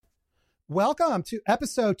Welcome to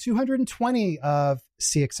episode 220 of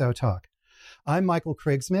CXO Talk. I'm Michael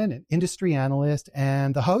Krigsman, an industry analyst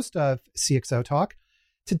and the host of CXO Talk.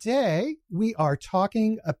 Today, we are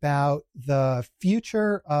talking about the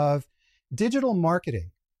future of digital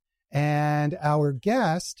marketing. And our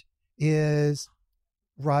guest is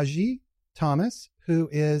Raji Thomas, who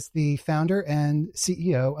is the founder and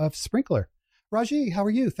CEO of Sprinklr. Raji, how are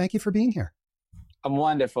you? Thank you for being here. I'm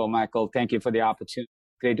wonderful, Michael. Thank you for the opportunity.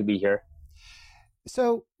 Great to be here.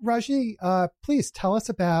 So, Raji, please tell us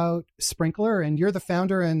about Sprinklr, and you're the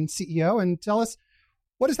founder and CEO, and tell us,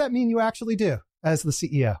 what does that mean you actually do as the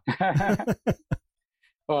CEO?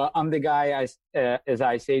 Well, I'm the guy, as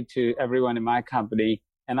I say to everyone in my company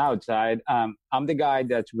and outside, I'm the guy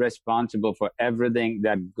that's responsible for everything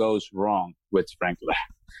that goes wrong with Sprinklr.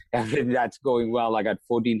 Everything that's going well. I got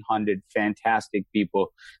 1,400 fantastic people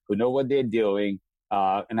who know what they're doing,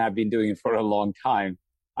 and I've been doing it for a long time.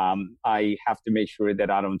 I have to make sure that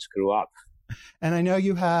I don't screw up. And I know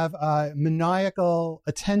you have maniacal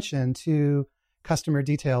attention to customer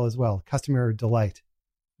detail as well, customer delight.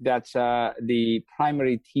 That's the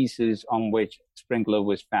primary thesis on which Sprinklr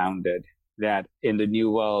was founded, that in the new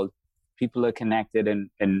world, people are connected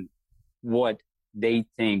in what they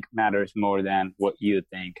think matters more than what you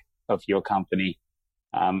think of your company.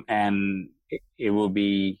 And it will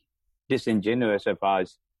be disingenuous of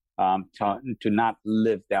us to not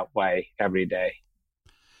live that way every day.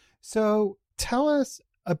 So tell us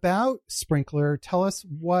about Sprinklr. Tell us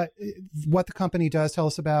what the company does. Tell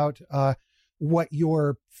us about what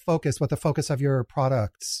the focus of your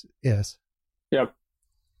products is. Yep.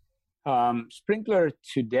 Sprinklr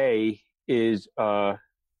today is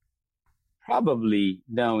probably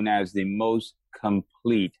known as the most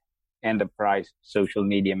complete enterprise social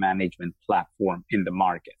media management platform in the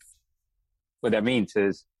market. What that means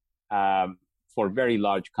is for very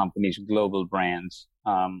large companies, global brands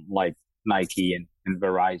like Nike and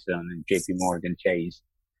Verizon and JP Morgan Chase,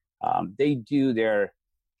 they do their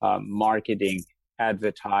marketing,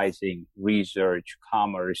 advertising, research,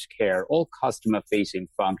 commerce, care, all customer-facing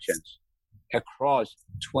functions across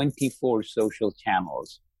 24 social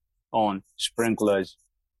channels on Sprinklr's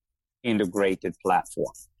integrated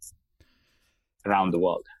platform around the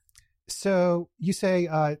world. So you say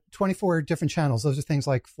 24 different channels. Those are things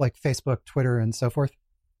like Facebook, Twitter, and so forth?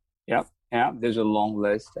 Yep. Yeah, there's a long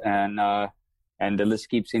list, and the list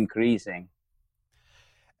keeps increasing.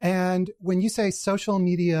 And when you say social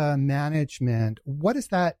media management, what does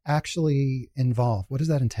that actually involve? What does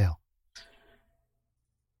that entail?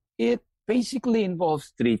 It basically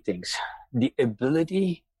involves three things: the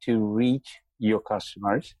ability to reach your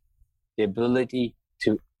customers, the ability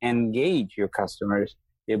to engage your customers,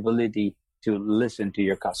 the ability to listen to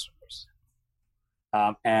your customers.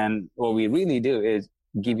 And what we really do is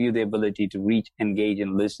give you the ability to reach, engage,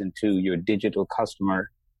 and listen to your digital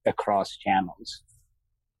customer across channels.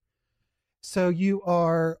 So you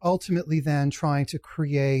are ultimately then trying to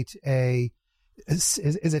create is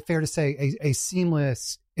it fair to say, a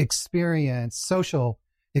seamless experience, social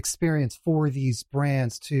experience for these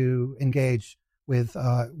brands to engage with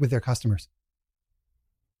their customers?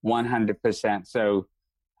 100%. So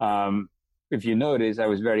if you notice, I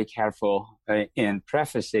was very careful in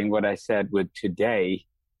prefacing what I said with today,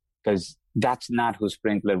 because that's not who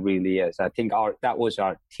Sprinklr really is. I think that was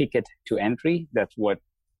our ticket to entry. That's what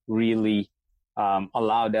really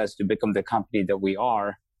allowed us to become the company that we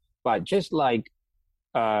are. But just like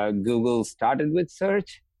Google started with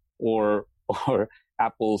search or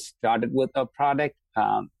Apple started with a product,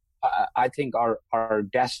 I think our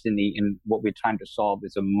destiny in what we're trying to solve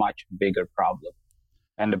is a much bigger problem.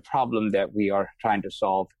 And the problem that we are trying to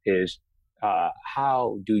solve is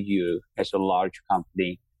how do you, as a large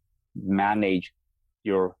company, manage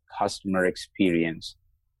your customer experience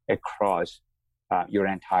across your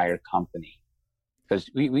entire company?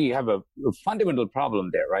 Because we have a fundamental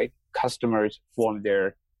problem there, right? Customers form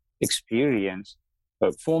their experience,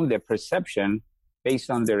 form their perception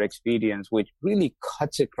based on their experience, which really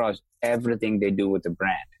cuts across everything they do with the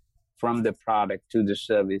brand, from the product to the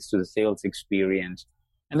service to the sales experience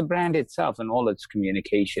and the brand itself and all its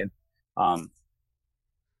communication.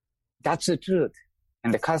 That's the truth.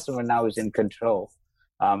 And the customer now is in control.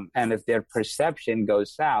 And if their perception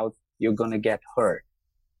goes south, you're going to get hurt.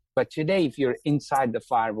 But today, if you're inside the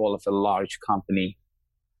firewall of a large company,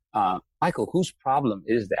 Michael, whose problem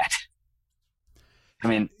is that? I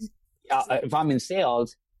mean, if I'm in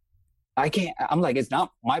sales, I'm like, it's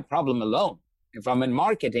not my problem alone. If I'm in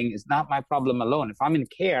marketing, it's not my problem alone. If I'm in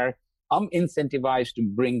care, I'm incentivized to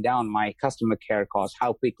bring down my customer care costs.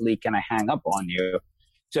 How quickly can I hang up on you?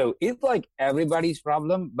 So it's like everybody's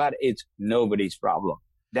problem, but it's nobody's problem.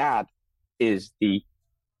 That is the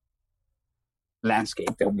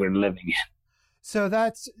landscape that we're living in. So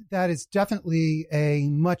that is definitely a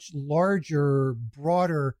much larger,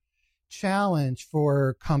 broader challenge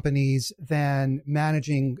for companies than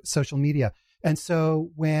managing social media. And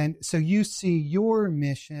so you see your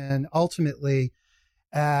mission ultimately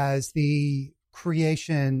as the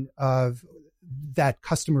creation of that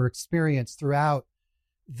customer experience throughout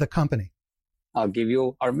the company. I'll give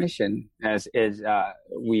you our mission as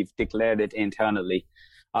we've declared it internally.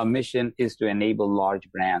 Our mission is to enable large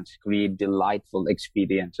brands create delightful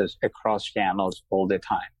experiences across channels all the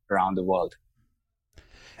time around the world.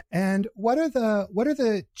 And what are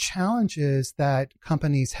the challenges that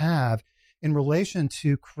companies have in relation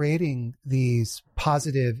to creating these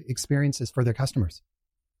positive experiences for their customers?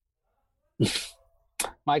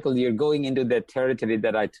 Michael, you're going into the territory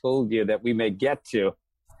that I told you that we may get to.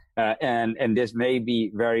 And this may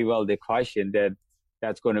be very well the question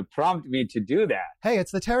that's going to prompt me to do that. Hey,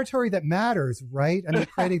 it's the territory that matters, right?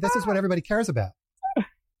 I mean, this is what everybody cares about.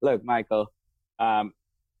 Look, Michael, I'm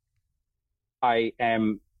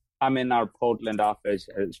in our Portland office,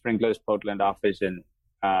 Sprinklr's Portland office, and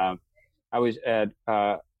I was at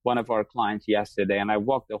one of our clients yesterday, and I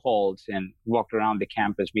walked the halls and walked around the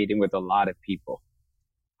campus meeting with a lot of people.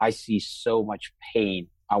 I see so much pain.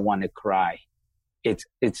 I want to cry. It's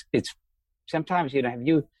sometimes, have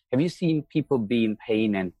you seen people be in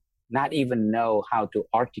pain and not even know how to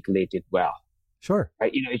articulate it well? Sure.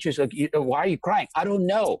 Right? It's just like, why are you crying? I don't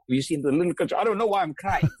know. Have you seen the little kids? I don't know why I'm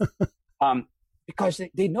crying. Because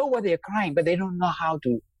they know why they're crying, but they don't know how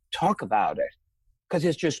to talk about it because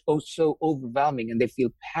it's just so overwhelming and they feel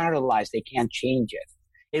paralyzed. They can't change it.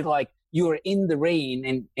 It's like you're in the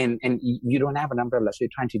rain and you don't have an umbrella, so you're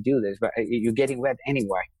trying to do this, but you're getting wet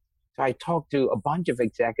anyway. So I talked to a bunch of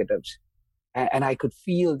executives and I could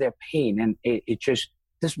feel their pain. And it just,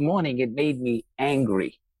 this morning, it made me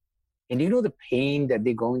angry. And the pain that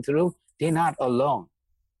they're going through, they're not alone.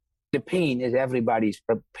 The pain is everybody's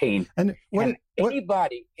pain. And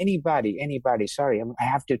anybody, sorry, I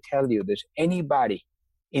have to tell you this, anybody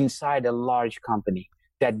inside a large company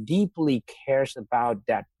that deeply cares about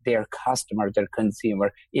that their customer, their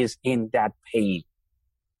consumer is in that pain.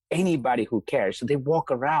 Anybody who cares. So they walk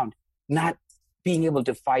around not being able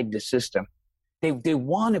to fight the system. They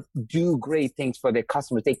want to do great things for their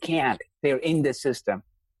customers. They can't. They're in the system.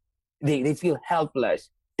 They feel helpless.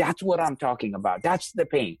 That's what I'm talking about. That's the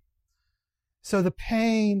pain. So the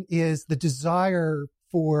pain is the desire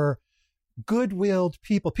for good-willed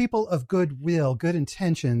people of goodwill, good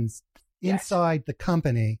intentions inside the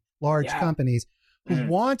company, large companies who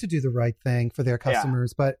want to do the right thing for their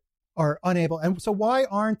customers, but are unable. And so why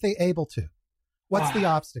aren't they able to? What's the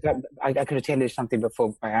obstacle? I could have tell you something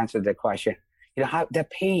before I answered the question. How the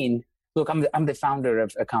pain, look, I'm the founder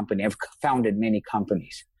of a company. I've founded many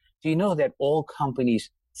companies. Do you know that all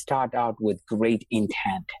companies start out with great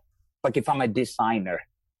intent? Like if I'm a designer,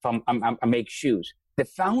 I make shoes, the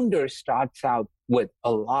founder starts out with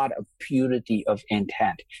a lot of purity of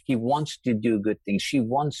intent. He wants to do good things. She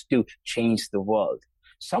wants to change the world.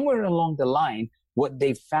 Somewhere along the line, what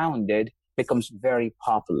they founded becomes very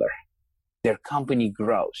popular. Their company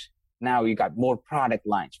grows. Now you got more product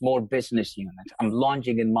lines, more business units. I'm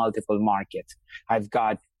launching in multiple markets. I've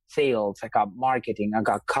got sales, I got marketing, I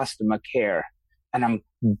got customer care, and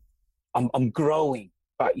I'm growing.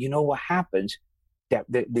 But you know what happens? That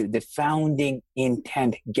the founding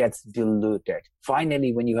intent gets diluted.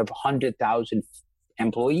 Finally, when you have 100,000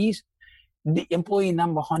 employees, the employee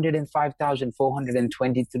number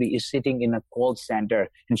 105,423 is sitting in a call center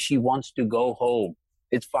and she wants to go home.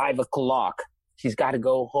 It's 5:00. She's got to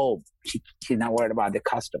go home. She's not worried about the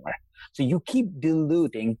customer. So you keep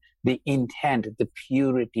diluting the intent, the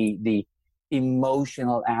purity, the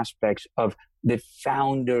emotional aspects of the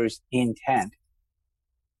founder's intent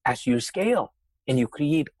as you scale. And you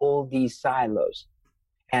create all these silos.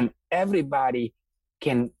 And everybody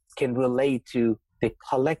can relate to the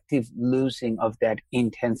collective losing of that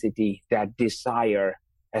intensity, that desire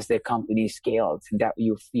as the company scales, that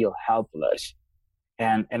you feel helpless.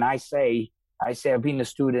 And I say I've been a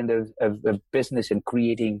student of business and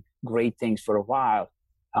creating great things for a while.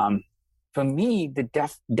 For me, the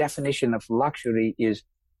definition of luxury is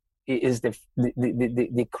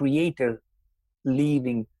the creator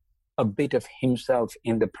leaving a bit of himself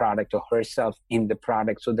in the product or herself in the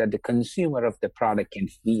product so that the consumer of the product can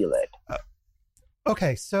feel it.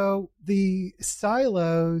 Okay, so the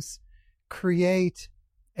silos create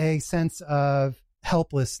a sense of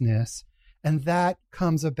helplessness, and that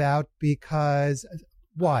comes about because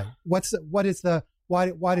why? What is the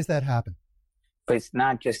Why does that happen? But it's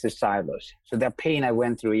not just the silos. So that pain I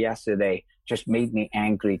went through yesterday just made me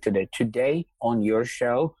angry today. Today on your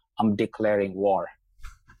show, I'm declaring war.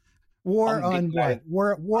 War on what?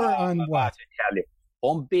 War on what? To tell you,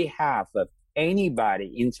 on behalf of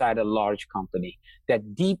anybody inside a large company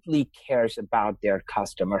that deeply cares about their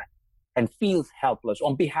customer and feels helpless,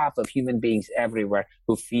 on behalf of human beings everywhere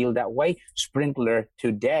who feel that way, Sprinklr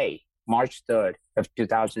today, March 3rd of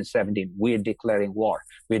 2017, we're declaring war.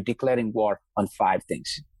 We're declaring war on 5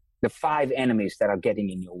 things. The 5 enemies that are getting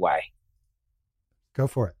in your way. Go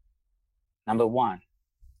for it. Number 1,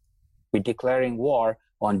 we're declaring war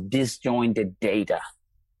on disjointed data.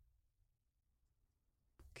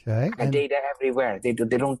 Okay. I got data everywhere. They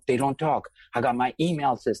don't talk. I got my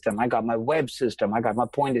email system. I got my web system. I got my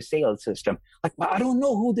point of sale system. Like, I don't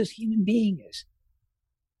know who this human being is.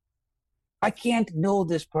 I can't know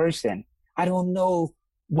this person. I don't know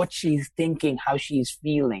what she's thinking, how she's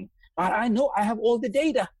feeling. But I know I have all the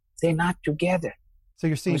data. They're not together. So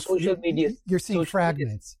you're seeing social media. You're seeing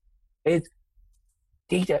fragments.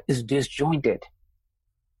 Data is disjointed.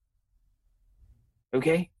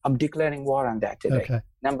 Okay? I'm declaring war on that today. Okay.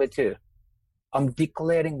 Number 2, I'm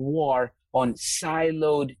declaring war on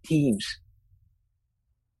siloed teams.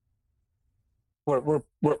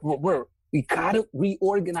 We got to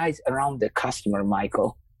reorganize around the customer,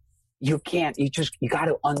 Michael. You can't. You got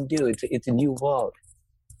to undo it. It's a new world.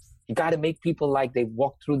 You got to make people like they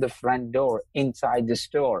walk through the front door inside the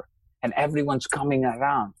store and everyone's coming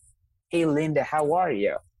around. Hey, Linda, how are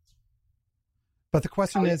you? But the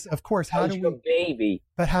question is, of course, how do we, baby?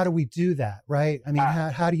 But how do we do that, right? I mean,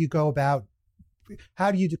 how do you go about,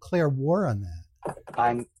 how do you declare war on that?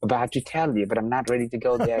 I'm about to tell you, but I'm not ready to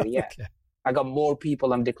go there yet. Okay. I got more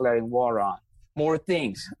people I'm declaring war on, more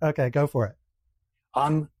things. Okay, go for it.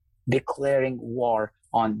 I'm declaring war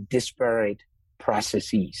on disparate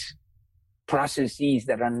processes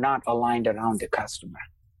that are not aligned around the customer.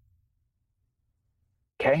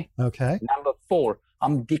 Okay? Okay. Number 4,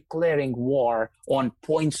 I'm declaring war on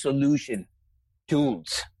point solution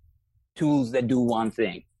tools that do one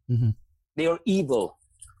thing. Mm-hmm. They are evil.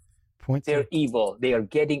 They're evil. They are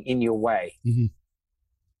getting in your way. Mm-hmm.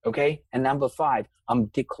 Okay? And number 5, I'm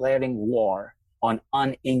declaring war on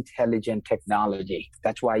unintelligent technology.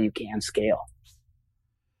 That's why you can't scale.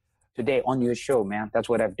 Today on your show, man, that's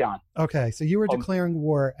what I've done. Okay, so you were declaring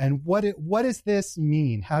war, and what does this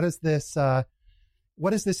mean? How does this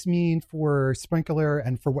what does this mean for Sprinklr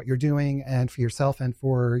and for what you're doing and for yourself and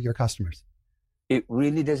for your customers? It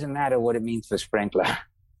really doesn't matter what it means for Sprinklr.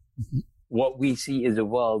 Mm-hmm. What we see is a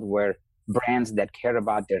world where brands that care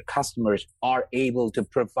about their customers are able to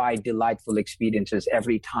provide delightful experiences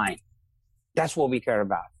every time. That's what we care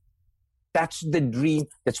about. That's the dream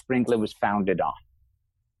that Sprinklr was founded on.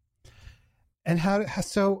 And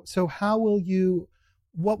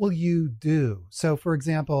what will you do? So, for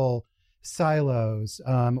example, silos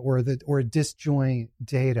or disjoint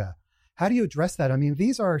data. How do you address that? I mean,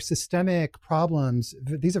 these are systemic problems.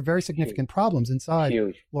 These are very significant problems inside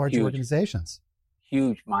large organizations.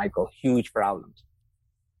 Huge, Michael, huge problems.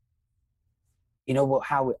 You know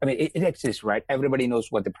it exists, right? Everybody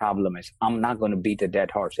knows what the problem is. I'm not going to beat a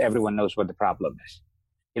dead horse. Everyone knows what the problem is.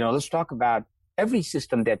 Let's talk about every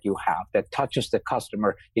system that you have that touches the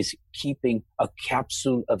customer is keeping a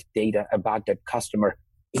capsule of data about that customer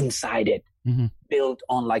inside it, mm-hmm. built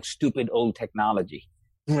on like stupid old technology,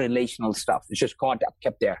 relational stuff. It's just caught up,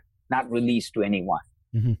 kept there, not released to anyone.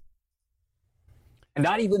 Mm-hmm. And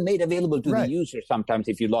not even made available to the user sometimes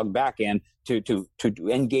if you log back in to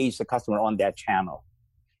engage the customer on that channel.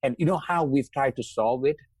 And you know how we've tried to solve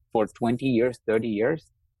it for 20 years, 30 years?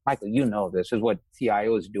 Michael, you know this is what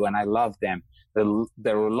CIOs do, and I love them.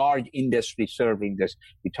 There are large industry serving this.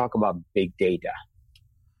 We talk about big data.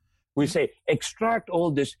 We say, extract all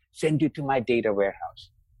this, send it to my data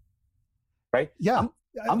warehouse. Right? Yeah.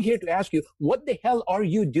 I'm here to ask you, what the hell are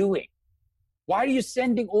you doing? Why are you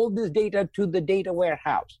sending all this data to the data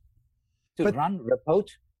warehouse? To run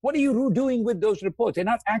reports? What are you doing with those reports? They're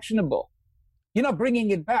not actionable. You're not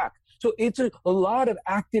bringing it back. So it's a lot of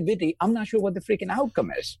activity. I'm not sure what the freaking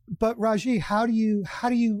outcome is. But Raji, how do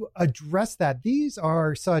you address that? These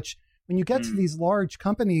are when you get to these large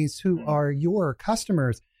companies who are your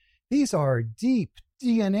customers, these are deep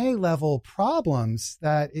DNA level problems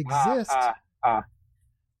that exist.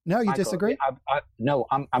 No, you Michael, disagree? No,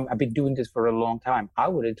 I've been doing this for a long time. I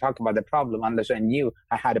wouldn't talk about the problem unless I knew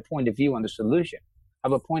I had a point of view on the solution. I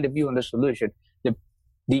have a point of view on the solution.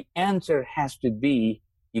 The answer has to be,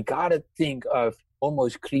 you got to think of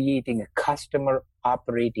almost creating a customer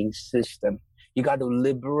operating system. You got to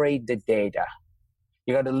liberate the data.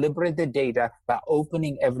 You got to liberate the data by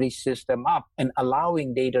opening every system up and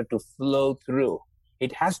allowing data to flow through.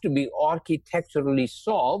 It has to be architecturally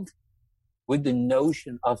solved with the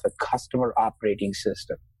notion of a customer operating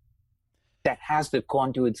system that has the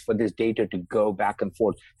conduits for this data to go back and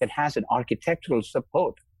forth, that has an architectural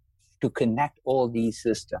support to connect all these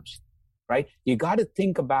systems, right? You got to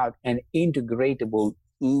think about an integratable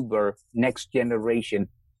Uber next generation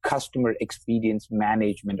customer experience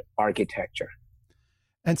management architecture.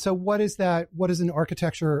 And so what is that? What does an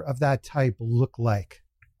architecture of that type look like?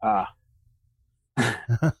 Now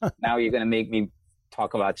you're going to make me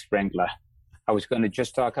talk about Sprinklr. I was going to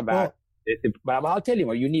just talk about it, but I'll tell you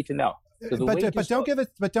what you need to know. So but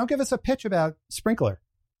don't give us a pitch about Sprinklr.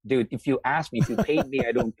 Dude, if you ask me, if you paid me,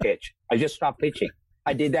 I don't pitch. I just stopped pitching.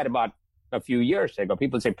 I did that about a few years ago.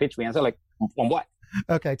 People say pitch me. I said, like, on what?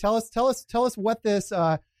 Okay, tell us what this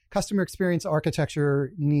customer experience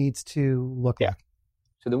architecture needs to look like.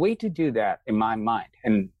 So the way to do that, in my mind,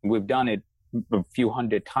 and we've done it a few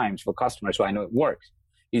hundred times for customers, so I know it works,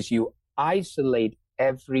 is you isolate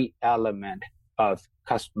every element of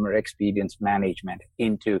customer experience management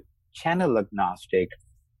into channel agnostic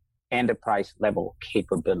enterprise level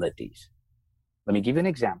capabilities. Let me give you an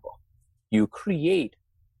example. You create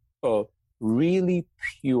a really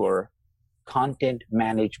pure content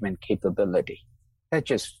management capability that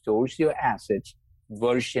just stores your assets,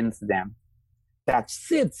 versions them, that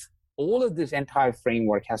sits, all of this entire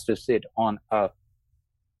framework has to sit on a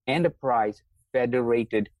enterprise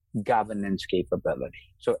federated governance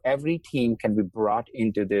capability. So every team can be brought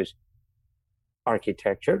into this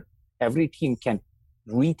architecture. Every team can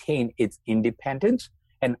retain its independence,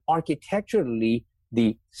 and architecturally,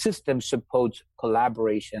 the system supports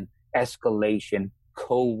collaboration, escalation,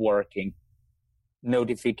 co-working,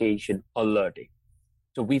 notification, alerting.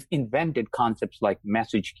 So we've invented concepts like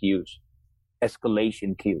message queues,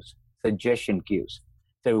 escalation queues, suggestion queues.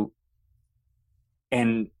 So,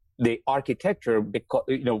 and the architecture, because,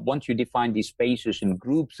 once you define these spaces and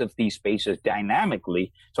groups of these spaces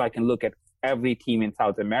dynamically, so I can look at every team in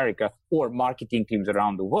South America or marketing teams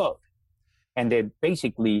around the world. And then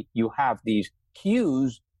basically you have these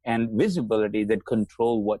queues and visibility that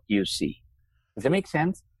control what you see. Does that make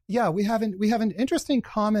sense? Yeah, we have an interesting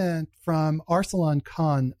comment from Arsalan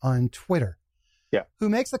Khan on Twitter. Yeah. Who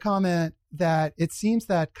makes the comment that it seems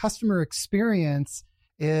that customer experience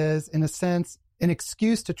is, in a sense, an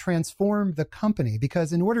excuse to transform the company,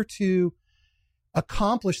 because in order to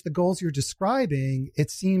accomplish the goals you're describing,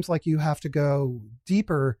 it seems like you have to go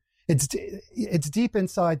deeper. It's deep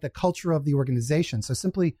inside the culture of the organization. So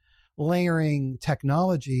simply layering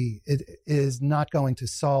technology is not going to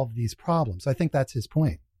solve these problems. I think that's his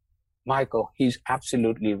point. Michael, he's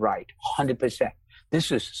absolutely right. 100%.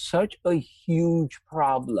 This is such a huge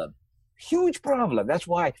problem. Huge problem. That's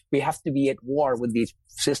why we have to be at war with these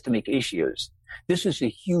systemic issues. This is a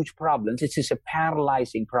huge problem. This is a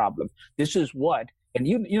paralyzing problem. This is what, and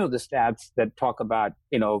you know the stats that talk about,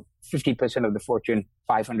 50% of the Fortune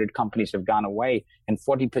 500 companies have gone away, and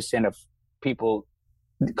 40% of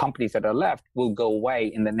companies that are left will go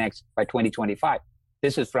away by 2025.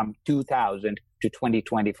 This is from 2000 to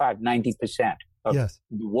 2025. 90% of the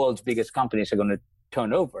world's biggest companies are going to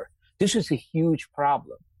turn over. This is a huge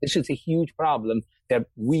problem. This is a huge problem that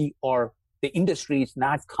the industry is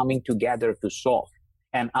not coming together to solve.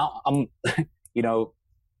 And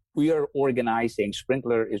we are organizing,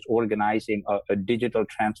 Sprinklr is organizing a digital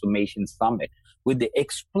transformation summit with the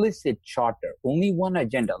explicit charter, only one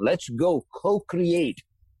agenda. Let's go co-create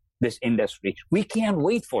this industry. We can't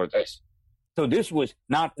wait for this. So this is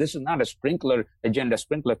not a Sprinklr agenda,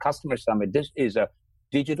 Sprinklr customer summit. This is a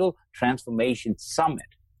digital transformation summit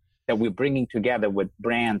that we're bringing together with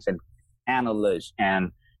brands and analysts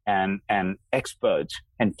and experts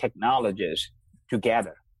and technologists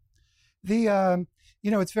together.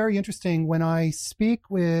 It's very interesting when I speak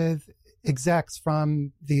with execs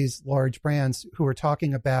from these large brands who are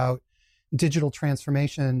talking about digital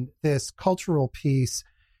transformation, this cultural piece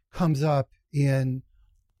comes up in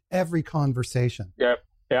every conversation. Yeah.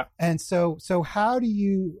 And so how do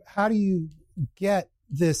you get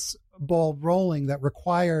this ball rolling that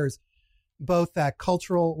requires both that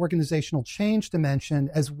cultural organizational change dimension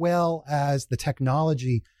as well as the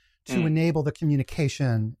technology to enable the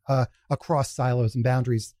communication across silos and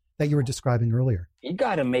boundaries that you were describing earlier? You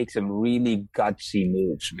got to make some really gutsy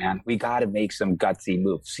moves, man. We got to make some gutsy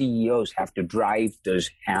moves. CEOs have to drive this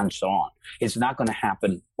hands-on. It's not going to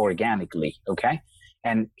happen organically, okay?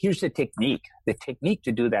 And here's the technique. The technique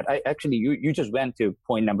to do that, you just went to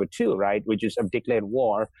point number 2, right? Which is I've declared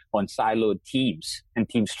war on siloed teams and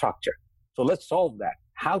team structure. So let's solve that.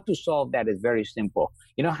 How to solve that is very simple.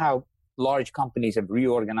 You know how large companies have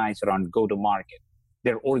reorganized around go-to-market?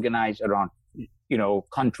 They're organized around,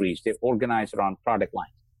 countries. They're organized around product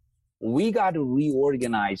lines. We got to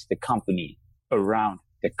reorganize the company around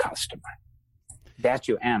the customer. That's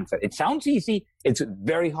your answer. It sounds easy. It's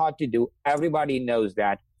very hard to do. Everybody knows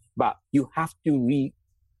that. But you have to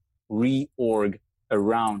reorg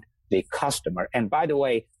around the customer. And by the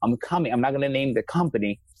way, I'm not going to name the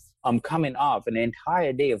company. I'm coming off an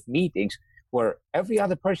entire day of meetings where every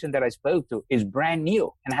other person that I spoke to is brand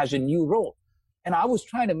new and has a new role. And I was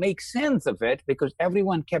trying to make sense of it because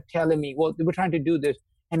everyone kept telling me, well, we're trying to do this.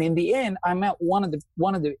 And in the end, I met one of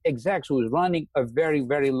the execs who was running a very,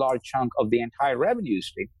 very large chunk of the entire revenue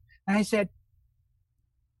stream. And I said,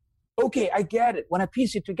 okay, I get it. When I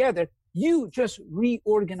piece it together, you just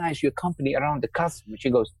reorganize your company around the customer. She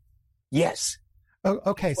goes, yes. Oh,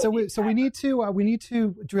 okay. So we need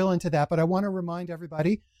to drill into that, but I want to remind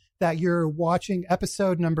everybody that you're watching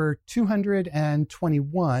episode number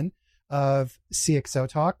 221 of CXO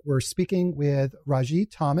Talk. We're speaking with Raji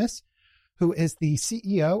Thomas, who is the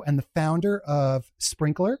CEO and the founder of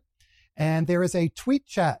Sprinklr. And there is a tweet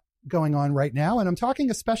chat going on right now. And I'm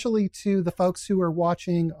talking especially to the folks who are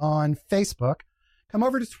watching on Facebook. Come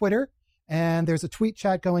over to Twitter, and there's a tweet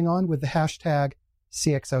chat going on with the hashtag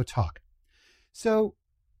CXO Talk. So,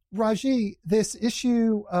 Raji, this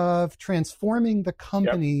issue of transforming the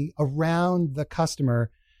company around the customer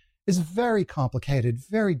is very complicated,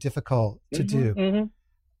 very difficult to do. Mm-hmm.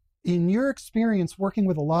 In your experience working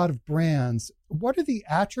with a lot of brands, what are the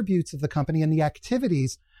attributes of the company and the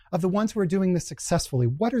activities of the ones who are doing this successfully?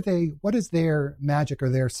 What is their magic or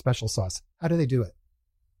their special sauce? How do they do it?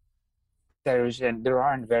 There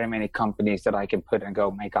aren't very many companies that I can put and go,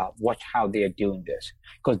 my God, watch how they are doing this.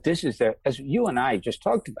 Because this is, as you and I just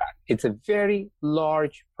talked about, it's a very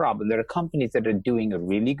large problem. There are companies that are doing a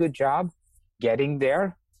really good job getting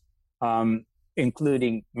there,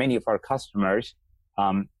 including many of our customers.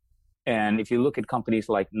 And if you look at companies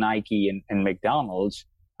like Nike and McDonald's,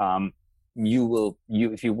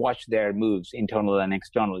 if you watch their moves, internal and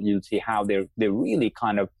external, you'll see how they're really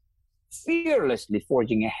kind of fearlessly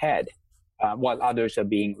forging ahead. While others are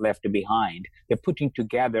being left behind. They're putting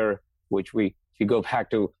together, if you go back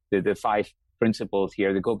to the 5 principles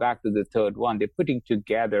here, they go back to the third one, they're putting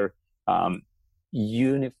together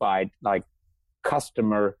unified, like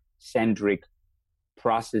customer-centric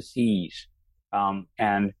processes.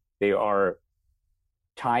 And they are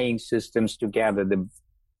tying systems together,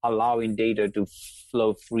 allowing data to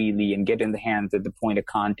flow freely and get in the hands at the point of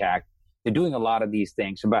contact. They're doing a lot of these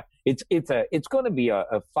things, but it's going to be a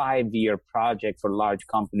 5-year project for large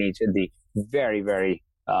companies at the very, very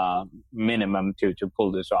minimum to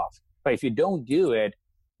pull this off. But if you don't do it,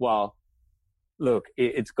 well, look,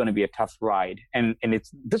 it's going to be a tough ride. And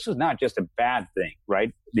this is not just a bad thing,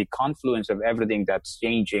 right? The confluence of everything that's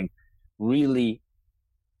changing really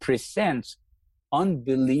presents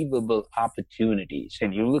unbelievable opportunities.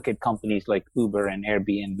 And you look at companies like Uber and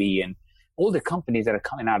Airbnb and all the companies that are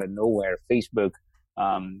coming out of nowhere, Facebook,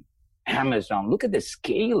 Amazon, look at the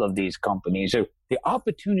scale of these companies. So the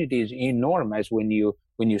opportunity is enormous when you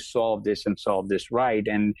solve this right.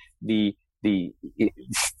 And the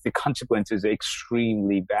consequence is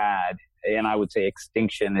extremely bad. And I would say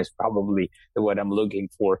extinction is probably the word I'm looking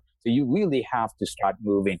for. So you really have to start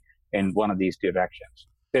moving in one of these directions.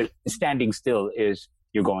 Standing still is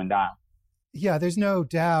you're going down. Yeah, there's no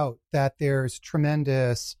doubt that there's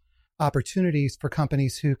tremendous opportunities for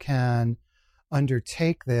companies who can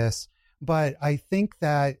undertake this. But I think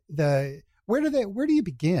that where do you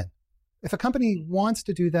begin? If a company wants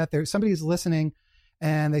to do that, somebody's listening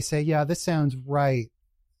and they say, yeah, this sounds right.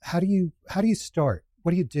 How do you start?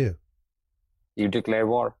 What do you do? You declare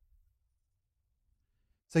war.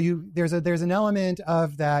 So there's an element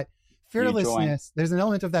of that fearlessness. There's an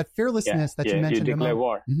element of that fearlessness that you mentioned. You declare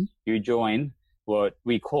war. Mm-hmm. You join what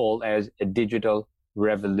we call as a digital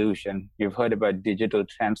revolution. You've heard about digital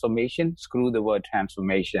transformation. Screw the word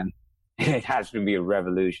transformation. It has to be a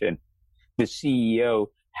revolution. The CEO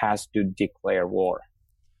has to declare war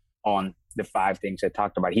on the 5 things I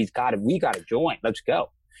talked about. We got to join. Let's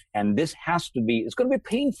go. And this it's going to be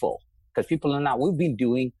painful because we've been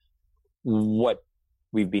doing what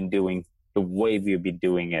we've been doing the way we've been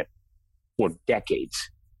doing it for decades.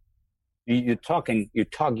 You're talking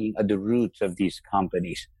at the roots of these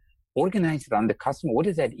companies. Organize it on the customer. What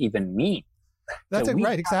does that even mean? That's it,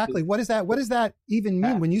 right. Exactly. What does that even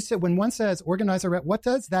mean? When one says organize around, what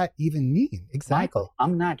does that even mean? Exactly. Michael,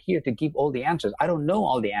 I'm not here to give all the answers. I don't know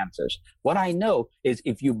all the answers. What I know is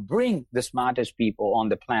if you bring the smartest people on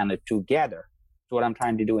the planet together what I'm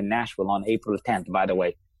trying to do in Nashville on April 10th, by the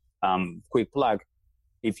way. Quick plug.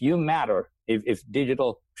 If you matter, if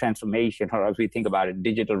digital transformation, or as we think about it,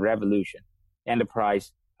 digital revolution,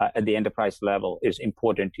 enterprise, at the enterprise level is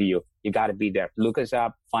important to you, you got to be there. Look us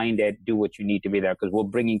up, find it, do what you need to be there, because we're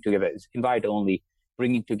bringing together, it's invite only,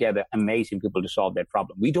 bringing together amazing people to solve that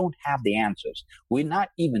problem. We don't have the answers. We're not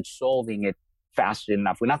even solving it fast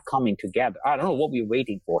enough. We're not coming together. I don't know what we're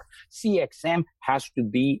waiting for. CXM has to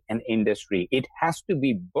be an industry. It has to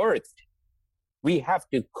be birthed. We have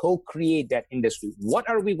to co-create that industry. What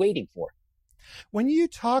are we waiting for? When you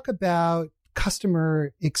talk about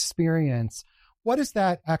customer experience, what does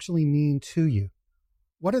that actually mean to you?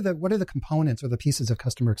 What are the components or the pieces of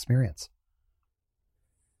customer experience?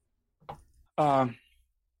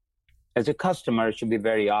 As a customer, it should be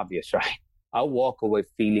very obvious, right? I'll walk away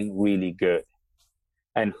feeling really good.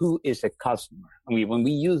 And who is a customer? I mean, when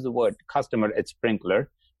we use the word customer at Sprinklr,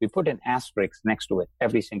 we put an asterisk next to it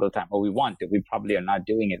every single time. Or we want to. We probably are not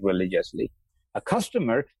doing it religiously. A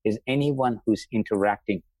customer is anyone who's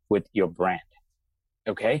interacting with your brand.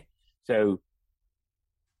 Okay? So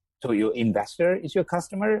your investor is your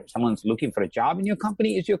customer. Someone's looking for a job in your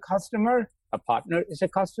company is your customer. A partner is a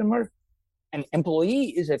customer. An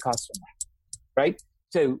employee is a customer, right?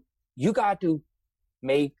 So you got to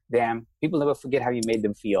make them, people never forget how you made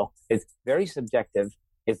them feel. It's very subjective.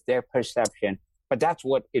 It's their perception, but that's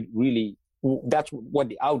what that's what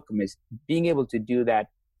the outcome is. Being able to do that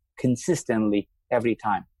consistently every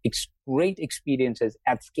time. Great experiences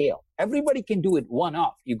at scale. Everybody can do it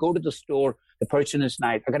one-off. You go to the store, the person is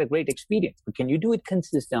nice. I got a great experience. But can you do it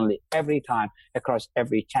consistently every time across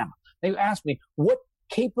every channel? Now you ask me, what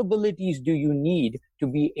capabilities do you need to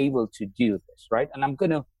be able to do this, right? And I'm going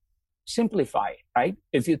to simplify it, right?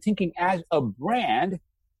 If you're thinking as a brand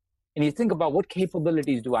and you think about what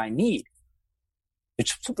capabilities do I need,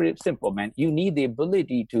 it's super simple, man. You need the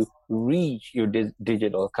ability to reach your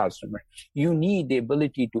digital customer. You need the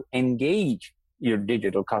ability to engage your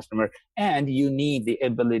digital customer, and you need the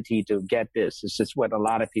ability to get this. This is what a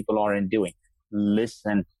lot of people aren't doing.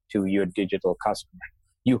 Listen to your digital customer.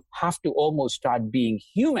 You have to almost start being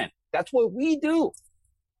human. That's what we do.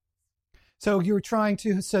 So you're trying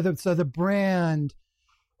to, so the brand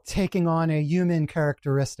taking on a human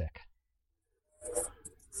characteristic.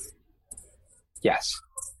 Yes.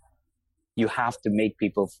 You have to make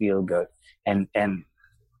people feel good. And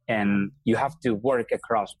you have to work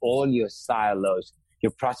across all your silos.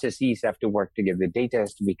 Your processes have to work together. The data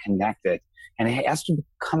has to be connected. And it has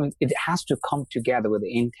to come together with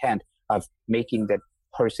the intent of making that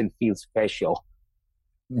person feel special,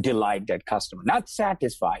 delight that customer, not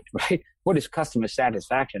satisfied, right? What is customer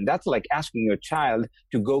satisfaction? That's like asking your child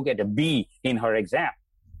to go get a B in her exam.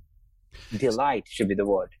 Delight should be the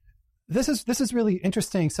word. This is really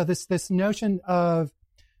interesting. So this notion of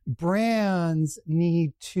brands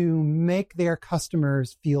need to make their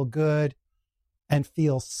customers feel good and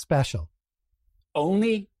feel special.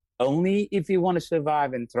 Only if you want to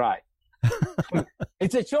survive and thrive.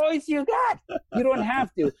 It's a choice you got. You don't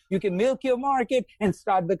have to. You can milk your market and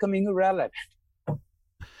start becoming irrelevant.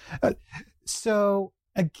 So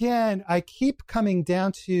again, I keep coming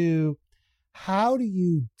down to how do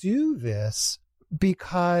you do this?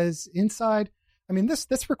 Because inside, I mean,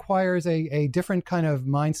 this requires a different kind of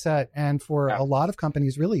mindset, and for a lot of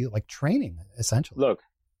companies, really like training, essentially. Look,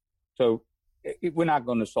 so we're not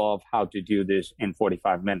going to solve how to do this in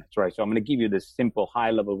 45 minutes, right? So I'm going to give you this simple,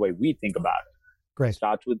 high-level way we think about it. Great. It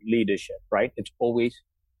starts with leadership, right? It's always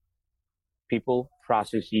people,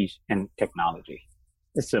 processes, and technology.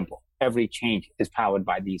 It's simple. Every change is powered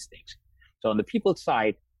by these things. So on the people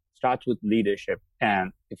side, starts with leadership.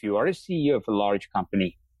 And if you are a CEO of a large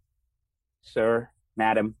company, sir,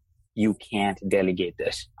 madam, you can't delegate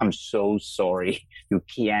this. I'm so sorry. You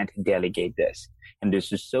can't delegate this. And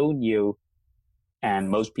this is so new. And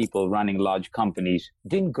most people running large companies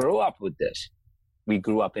didn't grow up with this. We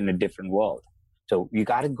grew up in a different world. So you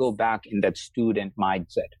got to go back in that student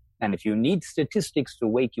mindset. And if you need statistics to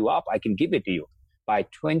wake you up, I can give it to you. By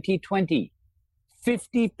 2020,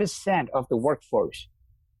 50% of the workforce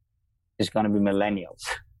is going to be millennials.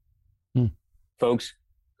 Folks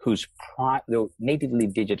who's natively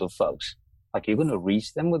digital folks. Like you're going to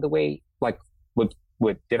reach them with the way, like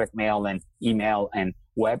with direct mail and email and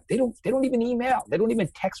web. They don't even email. They don't even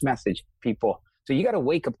text message people. So you got a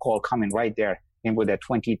wake up call coming right there. And with that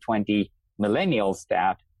 2020 millennial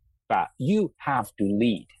stat, but you have to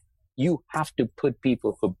lead. You have to put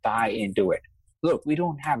people who buy into it. Look, we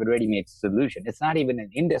don't have a ready-made solution. It's not even an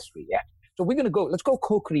industry yet. So we're going to let's go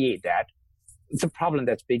co-create that. It's a problem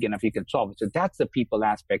that's big enough you can solve it. So that's the people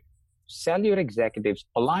aspect. Sell your executives,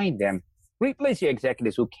 align them replace your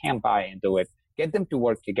executives who can't buy into it. Get them to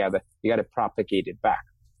work together. You got to propagate it back.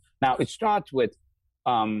 Now, it starts with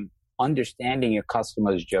understanding your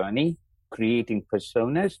customer's journey, creating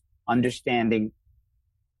personas, understanding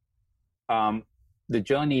the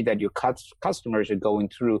journey that your customers are going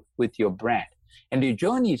through with your brand. And your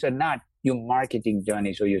journeys are not your marketing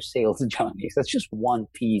journeys or your sales journeys. That's just one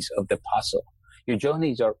piece of the puzzle. Your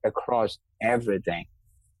journeys are across everything,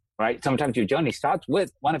 right? Sometimes your journey starts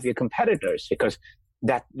with one of your competitors because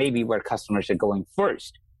that may be where customers are going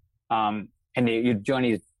first. And your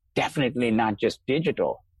journey is definitely not just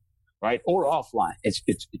digital, right? Or offline. It's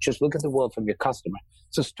just look at the world from your customer.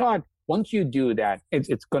 So once you do that,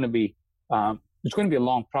 it's going to be a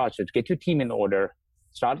long process. Get your team in order.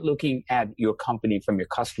 Start looking at your company from your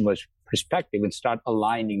customer's perspective and start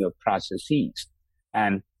aligning your processes.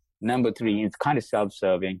 And number 3, it's kind of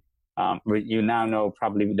self-serving. You now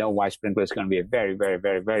probably know why Sprinklr is going to be a very, very,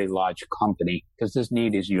 very, very large company because this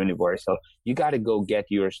need is universal. You got to go get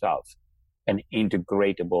yourself an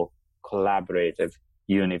integratable, collaborative,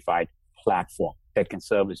 unified platform that can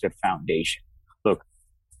serve as your foundation. Look,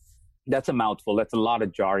 that's a mouthful. That's a lot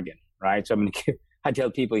of jargon, right? So I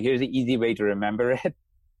tell people, here's the easy way to remember it.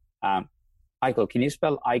 Michael, can you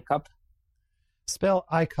spell iCup? Spell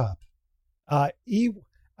iCup.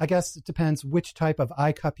 I guess it depends which type of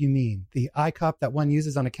iCup you mean. The iCup that one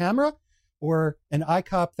uses on a camera or an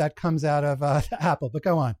iCup that comes out of Apple. But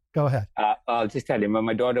go on. Go ahead. I'll just tell you, when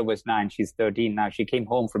my daughter was 9, she's 13 now. She came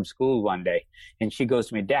home from school one day and she goes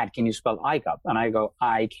to me, Dad, can you spell iCup? And I go,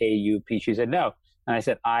 I-K-U-P. She said, no. And I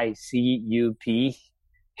said, I-C-U-P.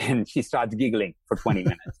 And she starts giggling for 20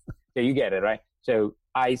 minutes. So you get it, right? So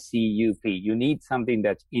ICUP, you need something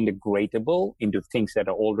that's integratable into things that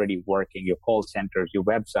are already working, your call centers, your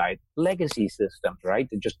website, legacy systems, right?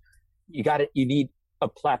 You need a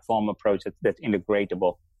platform approach that's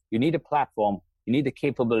integratable. You need a platform. You need the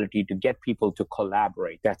capability to get people to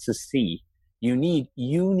collaborate. That's the C. You need a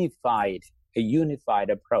unified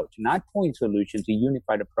approach, not point solutions, a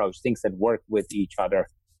unified approach, things that work with each other.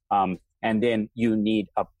 And then you need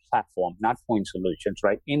a platform, not point solutions,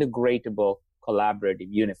 right? Integratable, collaborative,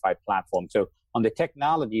 unified platform. So on the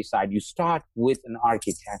technology side, you start with an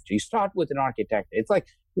architecture. It's like,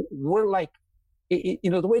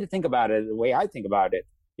 the way to think about it, the way I think about it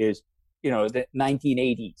is, the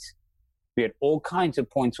 1980s. We had all kinds of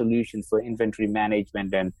point solutions for inventory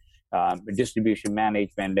management and distribution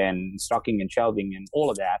management and stocking and shelving and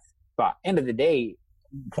all of that. But end of the day,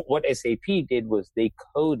 what SAP did was they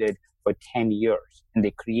coded for 10 years and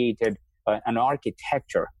they created an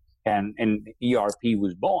architecture and ERP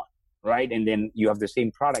was born, right? And then you have the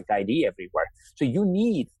same product ID everywhere. So you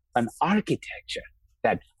need an architecture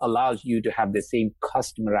that allows you to have the same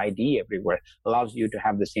customer ID everywhere, allows you to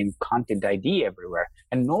have the same content ID everywhere,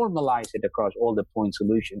 and normalize it across all the point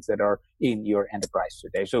solutions that are in your enterprise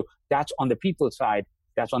today. So that's on the people side,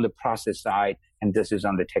 that's on the process side, and this is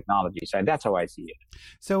on the technology side. That's how I see it.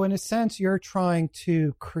 So in a sense, you're trying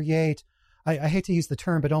to create, I hate to use the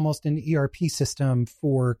term, but almost an ERP system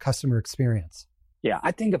for customer experience. Yeah,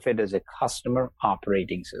 I think of it as a customer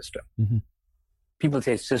operating system. Mm-hmm. People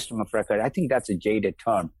say system of record. I think that's a jaded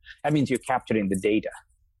term. That means you're capturing the data.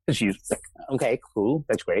 It's used like, okay, cool.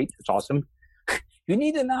 That's great. It's awesome. You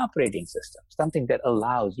need an operating system, something that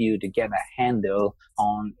allows you to get a handle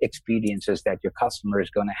on experiences that your customer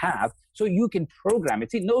is going to have so you can program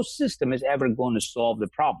it. See, no system is ever going to solve the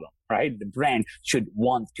problem, right? The brand should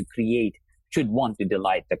want to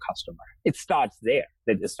delight the customer. It starts there.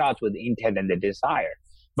 It starts with the intent and the desire.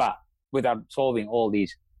 But without solving all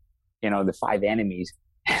these, the 5 enemies,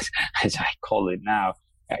 as I call it now,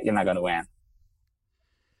 you're not going to win.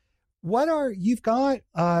 You've got,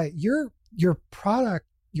 your product,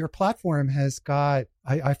 your platform has got,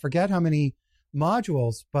 I forget how many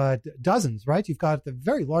modules, but dozens, right? You've got the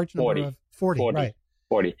very large number of 40, right?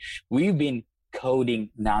 40. We've been coding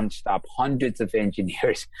nonstop, hundreds of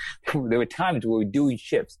engineers. There were times where we were doing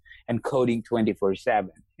shifts and coding 24/7.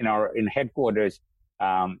 In headquarters,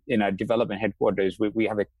 in our development headquarters, we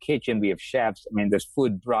have a kitchen, we have chefs. I mean, there's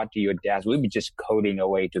food brought to your desk. We'd be just coding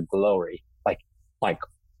away to glory, like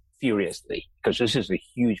furiously, because this is a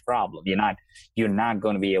huge problem. You're not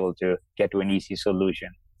going to be able to get to an easy solution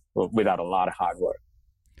without a lot of hard work.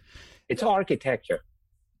 It's architecture.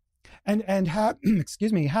 And how,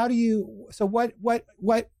 excuse me, how do you, so what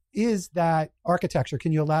is that architecture?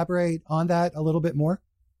 Can you elaborate on that a little bit more?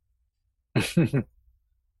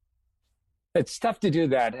 It's tough to do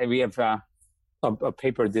that. We have a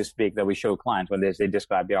paper this big that we show clients when they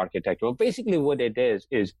describe the architecture. Well, basically what it is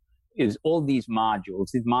all these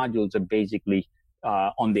modules. These modules are basically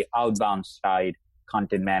on the outbound side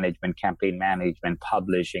content management, campaign management,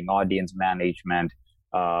 publishing, audience management.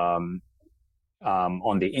 On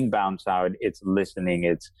the inbound side, it's listening,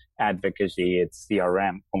 it's advocacy, it's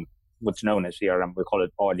CRM, what's known as CRM. We call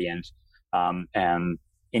it audience, and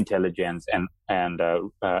intelligence, and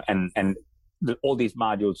all these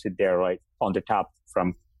modules sit there right on the top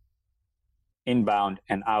from inbound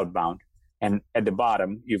and outbound. And at the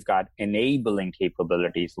bottom, you've got enabling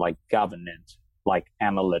capabilities like governance, like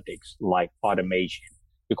analytics, like automation.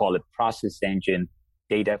 We call it process engine,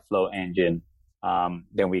 data flow engine.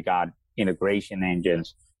 Then we got integration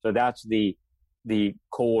engines. So that's the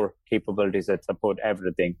core capabilities that support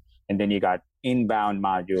everything. And then you got inbound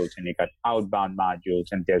modules and you got outbound modules,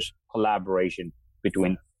 and there's collaboration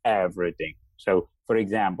between everything. So for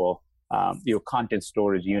example, your content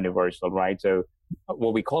store is universal, right? So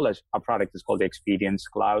what we call as our product is called the Experience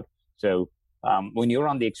Cloud. So when you're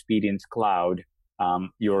on the Experience Cloud,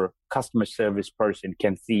 your customer service person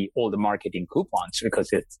can see all the marketing coupons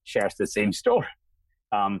because it shares the same store.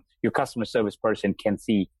 Your customer service person can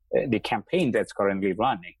see the campaign that's currently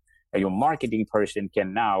running. Your marketing person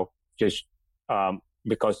can now just,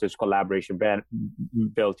 because there's collaboration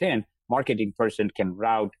built in, marketing person can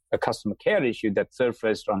route a customer care issue that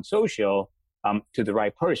surfaced on social to the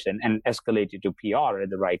right person and escalate it to PR at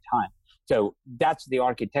the right time. So that's the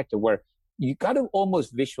architecture where you got to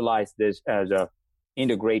almost visualize this as a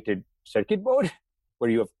integrated circuit board where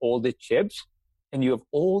you have all the chips and you have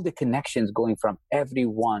all the connections going from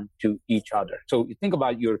everyone to each other. So you think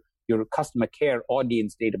about your customer care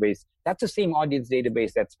audience database. That's the same audience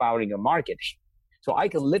database that's powering your marketing. So I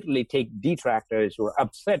can literally take detractors who are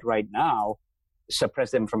upset right now,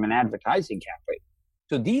 suppress them from an advertising campaign.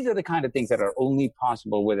 So these are the kind of things that are only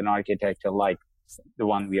possible with an architecture like the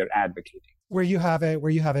one we are advocating. Where you have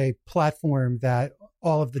a platform that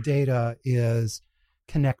all of the data is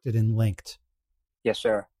connected and linked. Yes,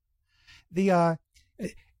 sir.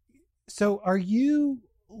 So are you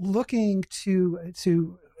looking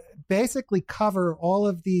to basically cover all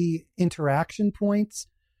of the interaction points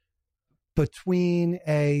between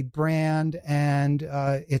a brand and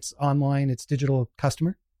its digital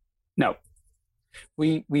customer? No.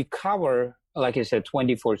 We cover, like I said,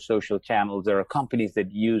 24 social channels. There are companies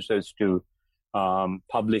that use us to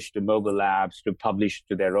publish to mobile apps, to publish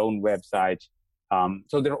to their own websites.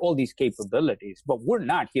 So there are all these capabilities, but we're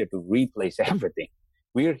not here to replace everything.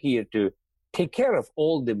 We're here to take care of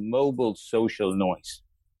all the mobile social noise.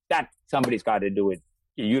 That somebody's got to do it.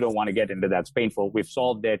 You don't want to get into that. It's painful. We've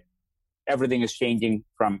solved it. Everything is changing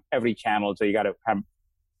from every channel. So you got to have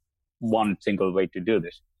one single way to do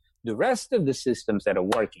this. The rest of the systems that are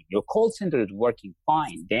working, your call center is working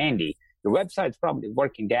fine, dandy. Your website's probably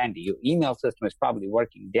working dandy. Your email system is probably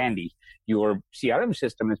working dandy. Your CRM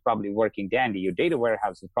system is probably working dandy. Your data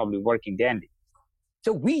warehouse is probably working dandy.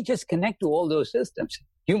 So we just connect to all those systems.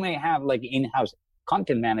 You may have like in-house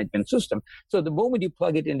content management system. So the moment you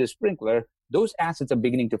plug it into Sprinklr, those assets are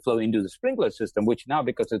beginning to flow into the Sprinklr system, which now,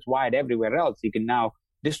 because it's wired everywhere else, you can now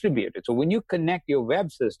distribute it. So when you connect your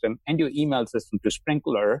web system and your email system to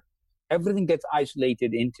Sprinklr, everything gets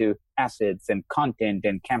isolated into assets and content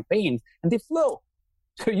and campaigns, and they flow.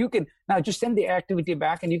 So you can now just send the activity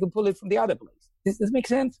back and you can pull it from the other place. Does this make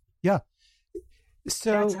sense? Yeah.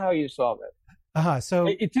 So that's how you solve it. So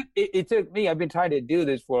it took me, I've been trying to do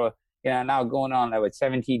this for, now going on like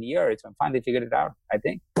 17 years. I finally figured it out, I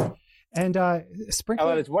think. And Sprinklr,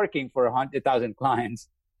 well, it's working for 100,000 clients.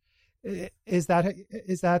 Is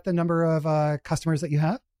that the number of customers that you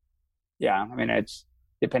have? Yeah. I mean, it's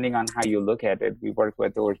depending on how you look at it. We work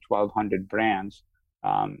with over 1,200 brands.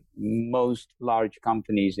 Most large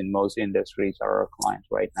companies in most industries are our clients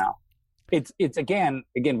right now. It's again,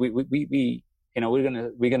 we're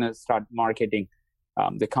gonna start marketing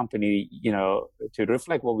the company, to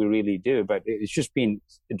reflect what we really do. But it's just been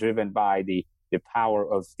driven by the power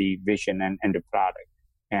of the vision and the product.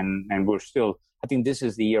 And we're still, I think this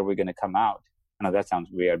is the year we're going to come out. I know that sounds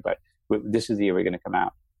weird, but this is the year we're going to come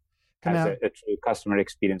out as a true customer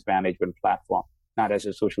experience management platform, not as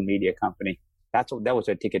a social media company. That was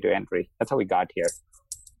our ticket to entry. That's how we got here.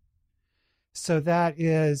 So that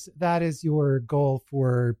is your goal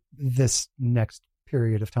for this next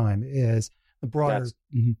period of time, is the broader.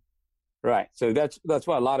 Right. So that's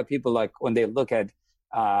why a lot of people, like when they look at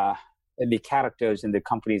the characters in the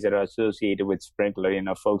companies that are associated with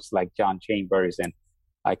Sprinklr, folks like John Chambers and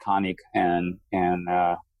Iconic and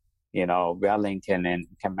Wellington and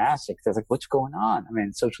Temasek. They're like, what's going on?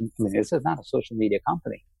 This is not a social media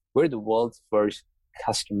company. We're the world's first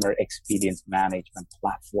customer experience management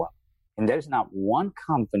platform. And there's not one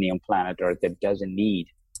company on planet Earth that doesn't need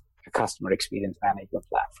a customer experience management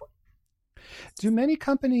platform. Do many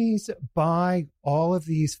companies buy all of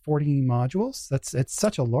these 40 modules? It's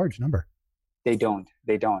such a large number. They don't,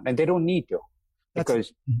 and they don't need to,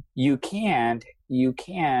 because you think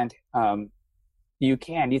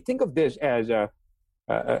of this as a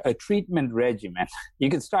treatment regimen. You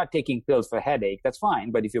can start taking pills for headache, that's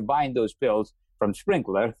fine. But if you're buying those pills from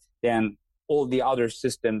Sprinklr, then all the other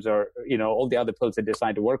systems all the other pills are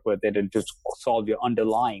designed to work with it and just solve your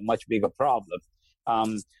underlying much bigger problem.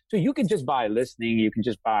 So you can just buy listening, you can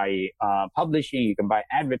just buy publishing, you can buy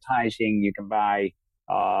advertising, you can buy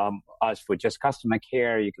us for just customer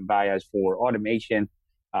care, you can buy us for automation.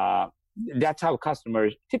 That's how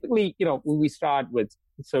customers typically, we start with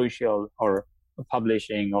social or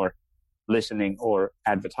publishing or listening or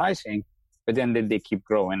advertising, but then they keep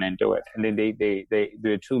growing into it. And then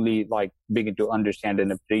they truly begin to understand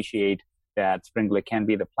and appreciate that Sprinklr can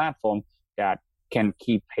be the platform that can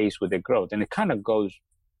keep pace with their growth. And it kind of goes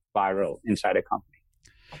viral inside a company.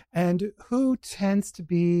 And who tends to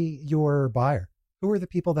be your buyer? Who are the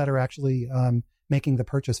people that are actually making the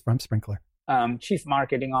purchase from Sprinklr? Chief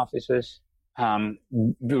marketing officers.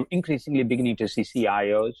 We're increasingly beginning to see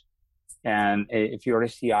CIOs. And if you're a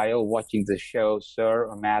CIO watching the show, sir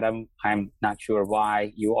or madam, I'm not sure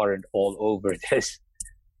why you aren't all over this.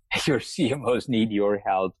 Your CMOs need your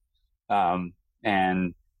help.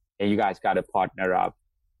 And you guys got to partner up.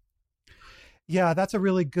 Yeah, that's a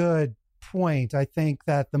really good point. I think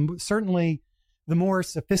that certainly the more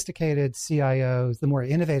sophisticated CIOs, the more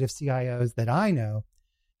innovative CIOs that I know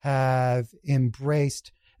have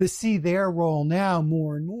embraced see their role now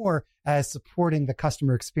more and more as supporting the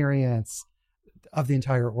customer experience of the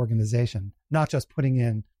entire organization, not just putting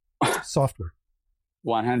in software.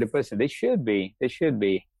 100%. They should be. They should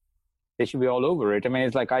be all over it. I mean,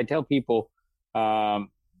 it's like I tell people,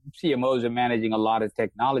 CMOs are managing a lot of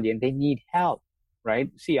technology and they need help, right?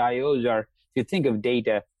 CIOs are, if you think of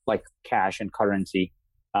data like cash and currency,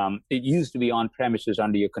 it used to be on premises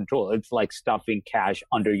under your control. It's like stuffing cash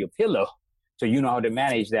under your pillow. So you know how to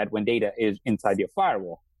manage that when data is inside your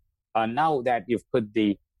firewall. Now that you've put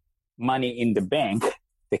the money in the bank,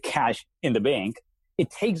 the cash in the bank,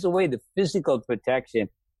 it takes away the physical protection,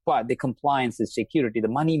 but the compliance, the security, the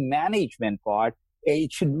money management part,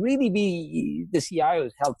 it should really be the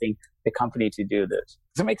CIOs helping the company to do this.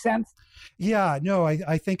 Does that make sense? Yeah, no,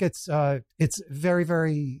 I think it's very,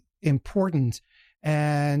 very important.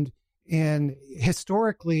 And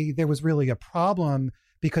historically, there was really a problem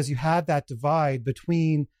because you had that divide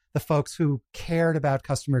between the folks who cared about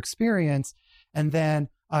customer experience and then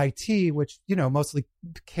IT, which, mostly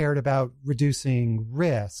cared about reducing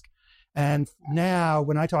risk. And now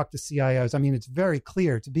when I talk to CIOs, I mean, it's very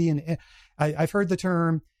clear to be I've heard the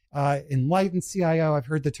term enlightened CIO. I've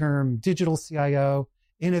heard the term digital CIO,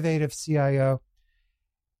 innovative CIO.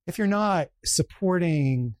 If you're not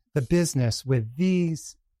supporting the business with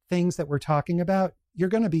these things that we're talking about, you're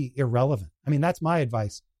going to be irrelevant. I mean, that's my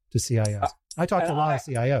advice to CIOs. I talk to a lot of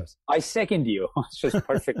CIOs. I second you. It's just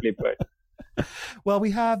perfectly put. Well,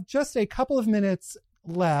 we have just a couple of minutes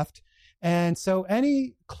left. And so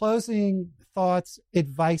any closing thoughts,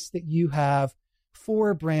 advice that you have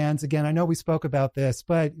for brands? Again, I know we spoke about this,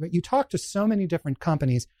 but you talk to so many different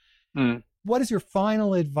companies. What is your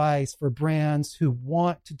final advice for brands who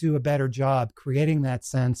want to do a better job creating that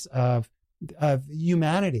sense of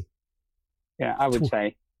humanity? Yeah, I would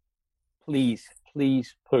say, please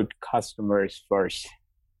put customers first.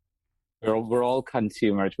 We're all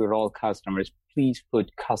consumers. We're all customers. Please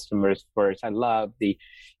put customers first. I love the,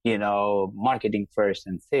 marketing first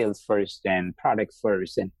and sales first and product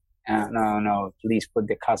first. And no, please put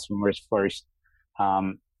the customers first,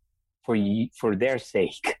 for their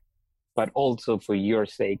sake, but also for your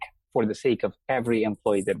sake, for the sake of every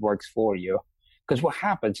employee that works for you. Because what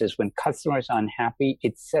happens is when customers are unhappy,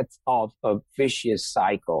 it sets off a vicious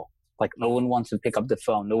cycle. Like no one wants to pick up the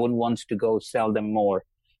phone. No one wants to go sell them more.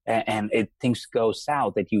 And things go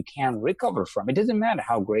south that you can't recover from. It doesn't matter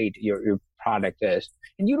how great your product is.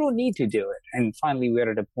 And you don't need to do it. And finally,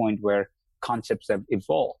 we're at a point where concepts have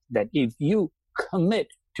evolved that if you commit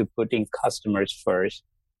to putting customers first,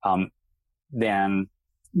 then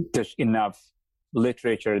there's enough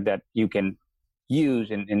literature that you can use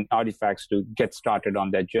in artifacts to get started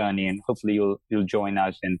on that journey. And hopefully you'll join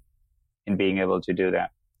us in being able to do that.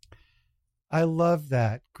 I love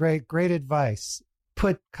that. Great advice.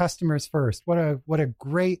 Put customers first. What a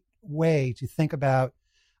great way to think about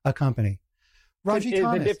a company. Raji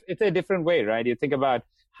Thomas. It's a different way, right? You think about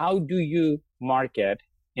how do you market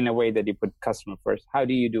in a way that you put customer first? How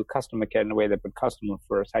do you do customer care in a way that put customer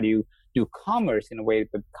first? How do you do commerce in a way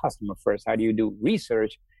that put customer first? How do you do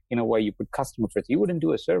research in a way you put customer first. You wouldn't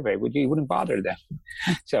do a survey, would you? You wouldn't bother them.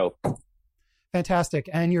 So fantastic.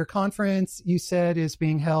 And your conference, you said, is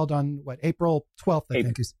being held on what, April 12th, I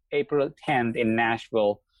think is April 10th in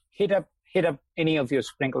Nashville. Hit up any of your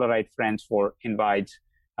Sprinklerite friends for invites.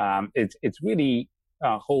 It's really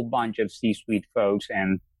a whole bunch of C-suite folks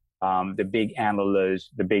and the big analysts,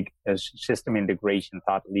 the big system integration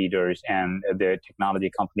thought leaders, and the technology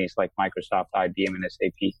companies like Microsoft, IBM, and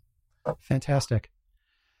SAP. Fantastic.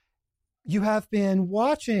 You have been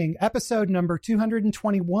watching episode number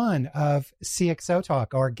 221 of CXO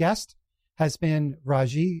Talk. Our guest has been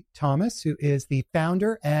Raji Thomas, who is the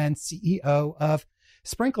founder and CEO of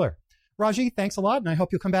Sprinklr. Raji, thanks a lot, and I hope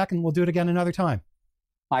you'll come back and we'll do it again another time.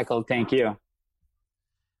 Michael, thank you.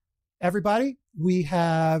 Everybody, we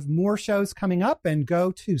have more shows coming up, and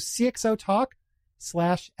go to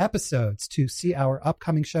CXOTalk/episodes to see our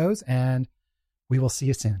upcoming shows, and we will see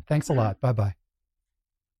you soon. Thanks a lot. Bye-bye.